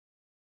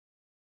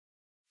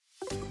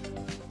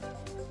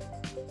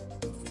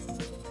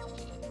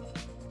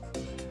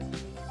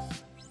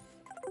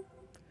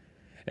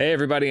Hey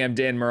everybody, I'm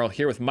Dan Murrell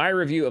here with my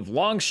review of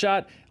Long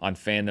Shot on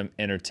Fandom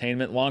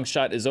Entertainment. Long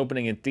Shot is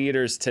opening in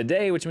theaters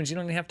today, which means you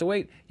don't even have to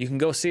wait. You can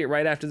go see it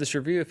right after this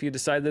review if you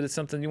decide that it's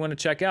something you want to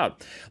check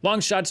out. Long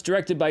Shot's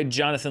directed by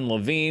Jonathan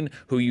Levine,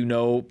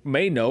 who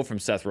may know from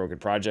Seth Rogen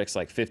projects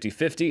like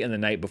 50/50 and The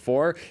Night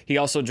Before. He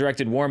also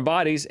directed Warm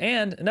Bodies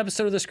and an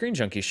episode of The Screen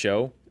Junkies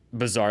show.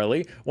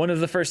 Bizarrely, one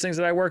of the first things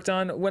that I worked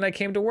on when I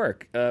came to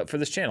work for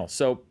this channel.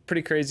 So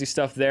pretty crazy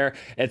stuff there.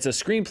 It's a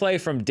screenplay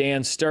from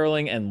Dan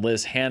Sterling and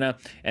Liz Hanna,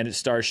 and it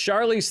stars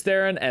Charlize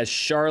Theron as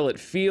Charlotte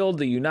Field,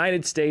 the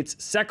United States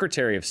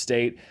Secretary of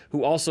State,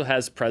 who also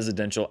has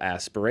presidential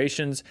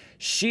aspirations.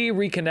 She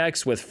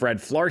reconnects with Fred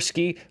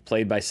Flarsky,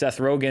 played by Seth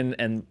Rogen,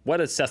 and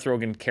what a Seth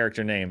Rogen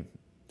character name.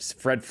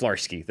 Fred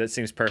Flarsky. That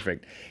seems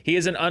perfect. He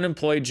is an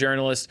unemployed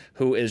journalist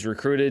who is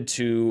recruited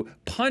to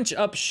punch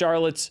up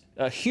Charlotte's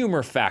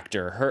humor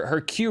factor, her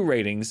Q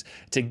ratings,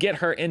 to get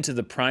her into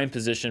the prime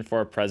position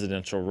for a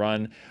presidential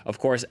run. Of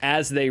course,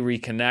 as they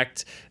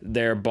reconnect,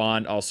 their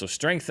bond also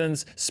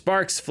strengthens.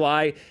 Sparks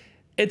fly.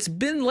 It's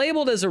been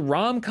labeled as a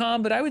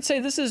rom-com, but I would say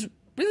this is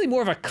really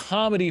more of a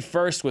comedy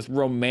first with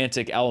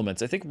romantic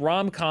elements. I think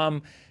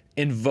rom-com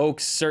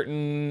invokes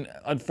certain,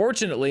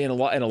 unfortunately, in a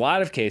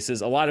lot of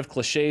cases, a lot of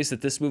cliches that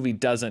this movie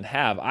doesn't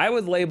have. I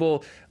would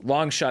label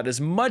Long Shot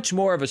as much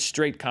more of a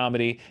straight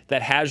comedy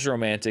that has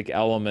romantic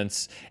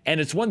elements,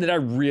 and it's one that I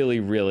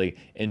really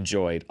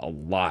enjoyed a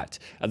lot.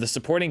 The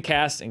supporting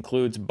cast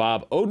includes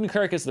Bob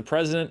Odenkirk as the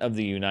President of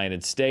the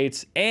United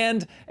States,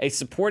 and a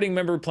supporting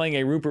member playing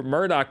a Rupert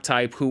Murdoch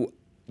type who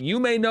you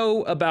may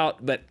know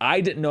about, but I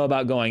didn't know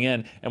about going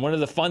in. And one of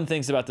the fun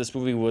things about this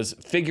movie was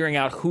figuring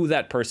out who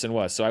that person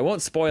was. So I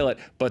won't spoil it,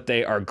 but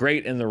they are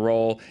great in the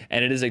role,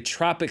 and it is a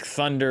Tropic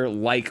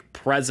Thunder-like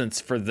presence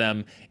for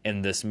them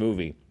in this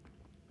movie.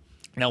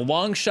 Now,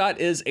 Long Shot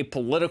is a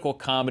political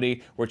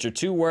comedy, which are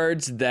two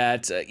words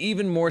that,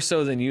 even more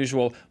so than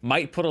usual,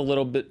 might put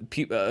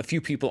a few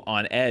people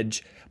on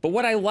edge. But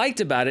what I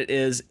liked about it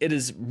is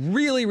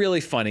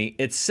really funny.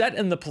 It's set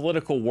in the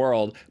political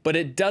world, but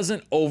it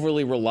doesn't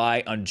overly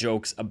rely on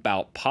jokes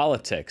about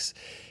politics.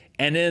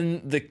 And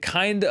in the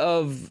kind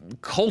of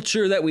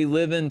culture that we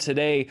live in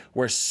today,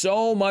 where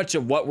so much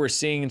of what we're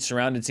seeing and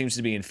surrounded seems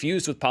to be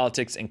infused with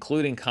politics,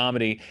 including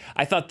comedy,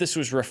 I thought this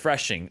was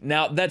refreshing.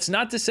 Now, that's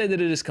not to say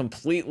that it is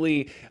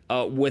completely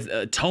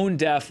tone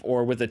deaf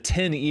or with a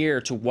tin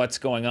ear to what's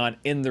going on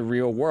in the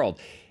real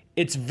world.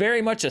 It's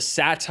very much a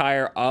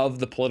satire of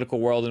the political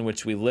world in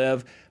which we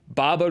live.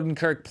 Bob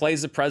Odenkirk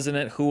plays the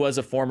president who was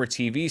a former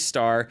TV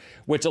star,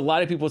 which a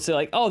lot of people would say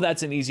like, oh,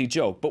 that's an easy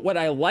joke. But what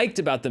I liked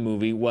about the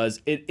movie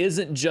was it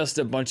isn't just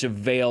a bunch of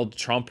veiled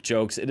Trump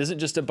jokes. It isn't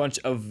just a bunch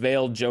of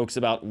veiled jokes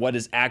about what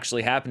is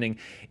actually happening.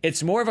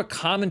 It's more of a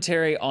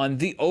commentary on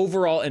the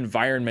overall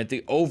environment,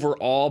 the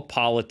overall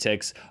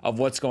politics of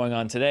what's going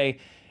on today,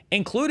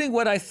 including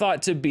what I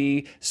thought to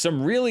be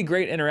some really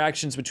great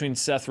interactions between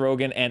Seth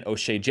Rogen and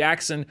O'Shea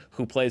Jackson,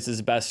 who plays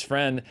his best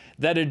friend,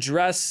 that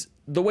address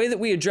the way that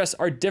we address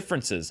our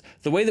differences,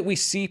 the way that we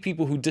see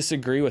people who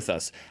disagree with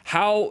us,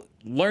 how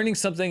learning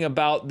something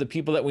about the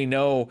people that we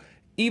know,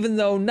 even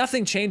though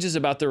nothing changes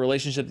about the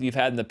relationship that you've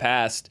had in the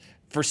past,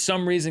 for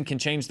some reason can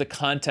change the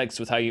context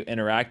with how you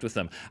interact with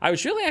them. I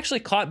was really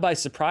actually caught by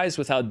surprise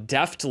with how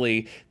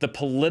deftly the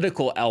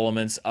political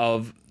elements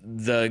of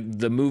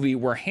the movie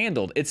were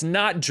handled. It's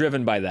not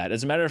driven by that.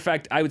 As a matter of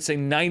fact, I would say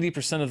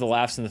 90% of the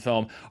laughs in the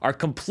film are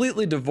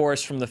completely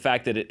divorced from the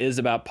fact that it is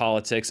about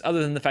politics,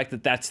 other than the fact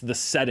that that's the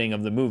setting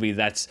of the movie.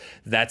 That's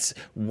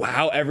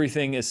how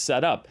everything is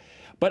set up.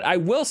 But I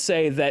will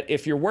say that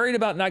if you're worried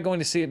about not going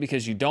to see it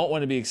because you don't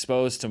want to be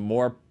exposed to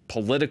more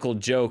political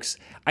jokes,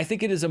 I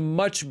think it is a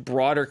much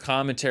broader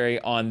commentary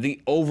on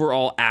the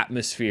overall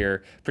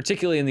atmosphere,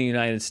 particularly in the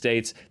United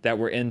States, that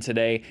we're in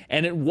today.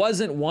 And it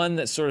wasn't one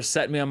that sort of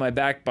set me on my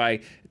back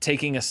by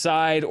taking a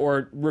side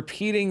or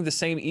repeating the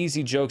same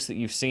easy jokes that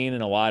you've seen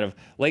in a lot of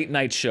late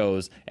night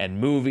shows and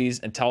movies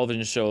and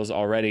television shows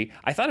already.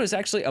 I thought it was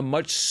actually a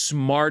much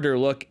smarter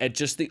look at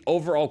just the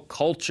overall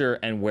culture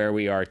and where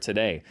we are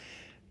today.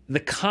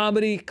 The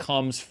comedy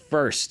comes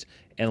first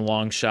in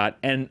Long Shot,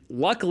 and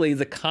luckily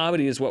the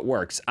comedy is what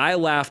works. I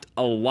laughed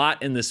a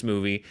lot in this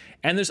movie,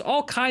 and there's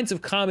all kinds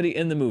of comedy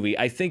in the movie.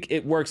 I think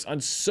it works on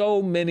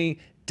so many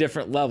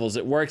different levels.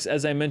 It works,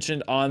 as I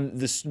mentioned, on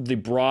the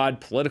broad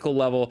political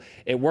level.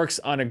 It works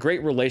on a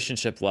great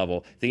relationship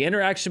level. The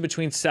interaction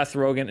between Seth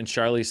Rogen and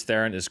Charlize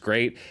Theron is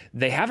great.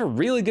 They have a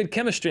really good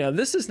chemistry. Now,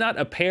 this is not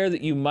a pair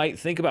that you might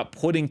think about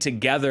putting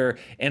together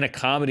in a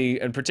comedy,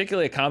 and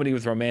particularly a comedy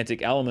with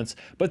romantic elements,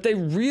 but they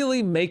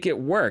really make it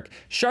work.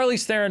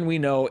 Charlize Theron, we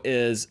know,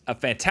 is a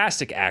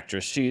fantastic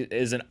actress. She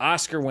is an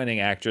Oscar-winning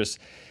actress.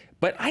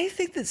 But I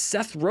think that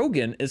Seth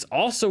Rogen is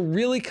also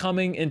really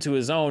coming into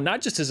his own,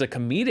 not just as a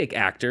comedic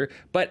actor,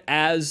 but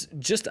as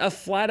just a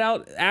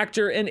flat-out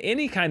actor in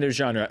any kind of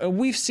genre. And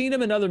we've seen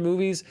him in other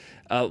movies,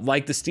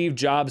 like the Steve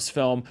Jobs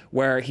film,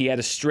 where he had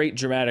a straight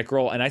dramatic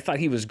role, and I thought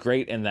he was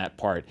great in that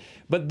part.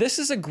 But this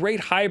is a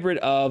great hybrid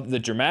of the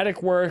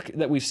dramatic work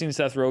that we've seen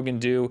Seth Rogen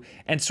do,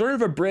 and sort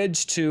of a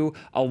bridge to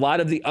a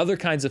lot of the other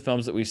kinds of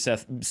films that we've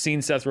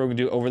seen Seth Rogen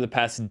do over the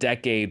past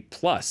decade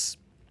plus.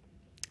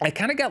 I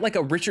kind of got like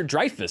a Richard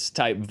Dreyfuss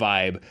type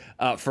vibe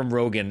from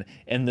Rogen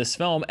in this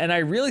film, and I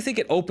really think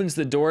it opens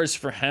the doors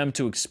for him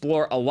to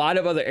explore a lot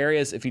of other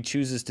areas, if he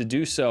chooses to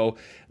do so,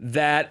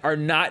 that are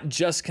not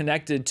just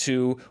connected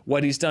to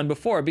what he's done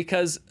before,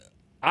 because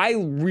I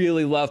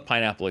really love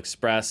Pineapple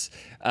Express.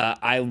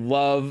 I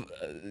love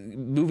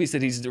movies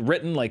that he's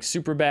written, like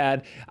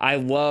Superbad. I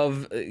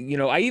love,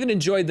 I even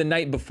enjoyed The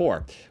Night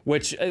Before,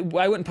 which I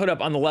wouldn't put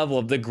up on the level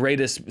of the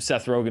greatest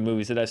Seth Rogen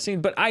movies that I've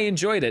seen, but I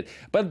enjoyed it.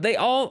 But they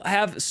all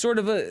have sort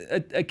of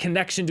a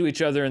connection to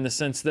each other in the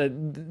sense that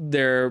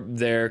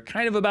they're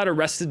kind of about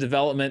Arrested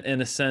Development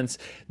in a sense.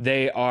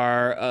 They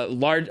are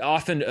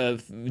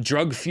often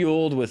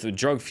drug-fueled with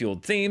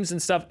drug-fueled themes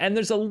and stuff, and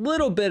there's a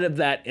little bit of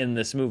that in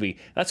this movie.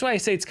 That's why I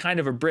say it's kind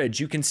of a bridge.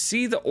 You can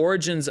see the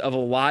origins of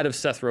a lot of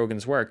Seth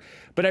Rogen's work,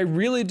 but I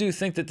really do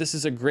think that this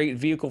is a great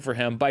vehicle for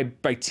him by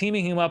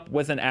teaming him up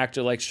with an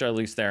actor like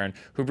Charlize Theron,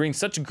 who brings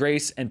such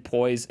grace and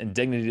poise and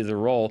dignity to the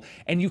role,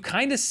 and you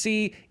kind of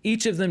see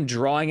each of them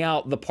drawing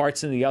out the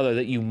parts in the other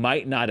that you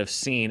might not have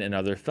seen in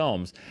other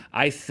films.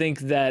 I think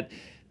that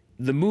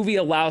the movie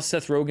allows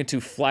Seth Rogen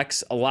to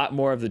flex a lot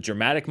more of the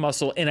dramatic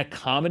muscle in a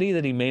comedy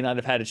that he may not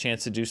have had a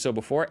chance to do so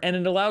before, and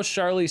it allows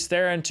Charlize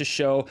Theron to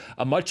show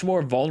a much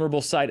more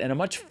vulnerable side and a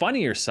much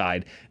funnier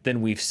side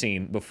than we've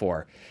seen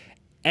before.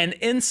 And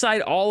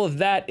inside all of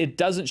that, it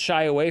doesn't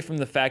shy away from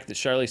the fact that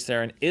Charlize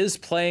Theron is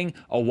playing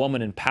a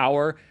woman in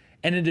power,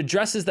 and it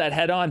addresses that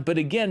head on, but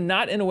again,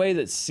 not in a way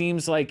that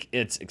seems like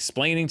it's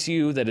explaining to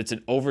you that it's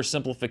an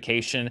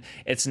oversimplification.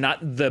 It's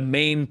not the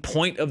main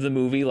point of the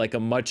movie like a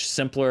much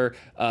simpler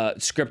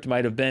script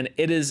might have been.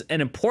 It is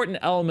an important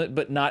element,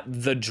 but not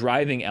the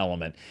driving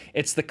element.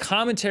 It's the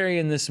commentary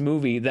in this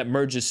movie that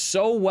merges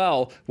so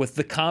well with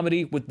the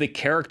comedy, with the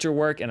character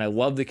work, and I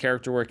love the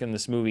character work in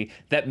this movie,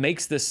 that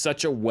makes this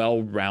such a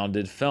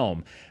well-rounded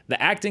film.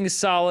 The acting is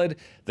solid.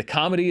 The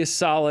comedy is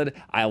solid.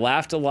 I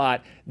laughed a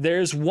lot.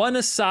 There's one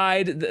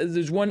aside,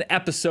 there's one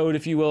episode,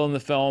 if you will, in the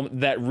film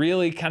that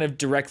really kind of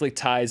directly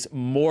ties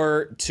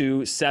more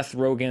to Seth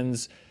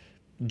Rogen's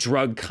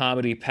drug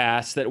comedy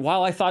past, that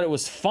while I thought it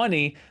was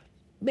funny,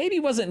 maybe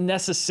wasn't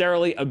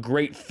necessarily a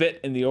great fit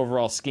in the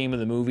overall scheme of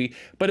the movie,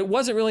 but it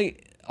wasn't really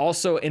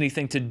also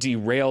anything to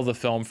derail the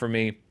film for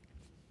me.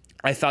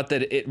 I thought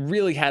that it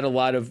really had a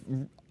lot of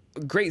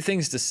great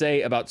things to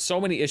say about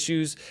so many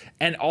issues,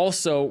 and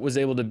also was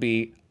able to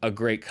be a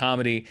great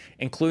comedy,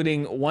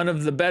 including one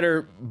of the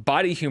better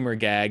body humor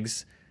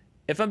gags.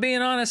 If I'm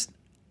being honest,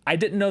 I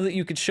didn't know that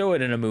you could show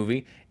it in a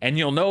movie, and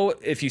you'll know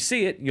if you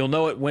see it, you'll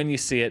know it when you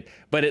see it,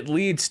 but it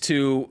leads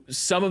to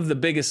some of the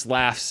biggest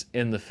laughs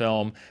in the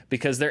film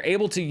because they're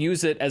able to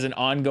use it as an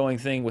ongoing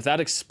thing without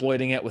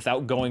exploiting it,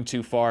 without going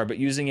too far, but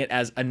using it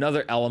as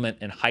another element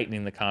in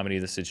heightening the comedy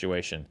of the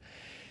situation.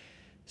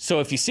 So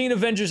if you've seen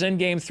Avengers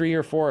Endgame 3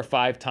 or 4 or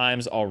 5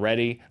 times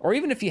already, or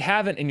even if you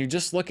haven't and you're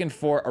just looking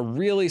for a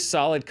really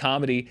solid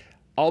comedy,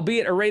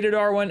 albeit a rated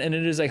R one, and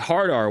it is a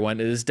hard R one,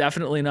 it is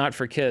definitely not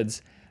for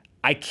kids,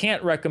 I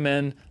can't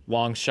recommend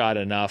Long Shot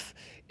enough.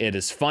 It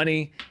is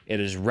funny, it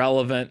is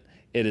relevant,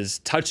 it is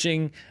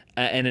touching,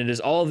 and it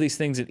is all of these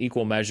things in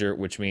equal measure,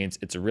 which means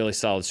it's a really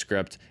solid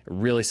script, a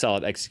really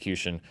solid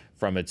execution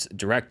from its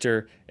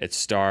director, its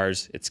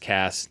stars, its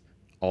cast,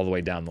 all the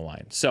way down the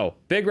line. So,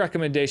 big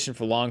recommendation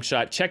for Long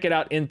Shot. Check it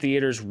out in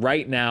theaters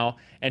right now,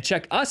 and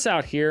check us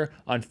out here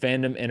on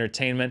Fandom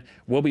Entertainment.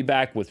 We'll be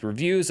back with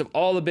reviews of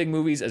all the big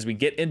movies as we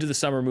get into the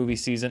summer movie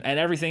season, and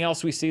everything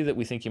else we see that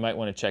we think you might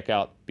want to check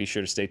out. Be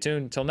sure to stay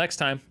tuned. Until next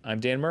time, I'm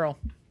Dan Murrell.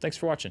 Thanks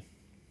for watching.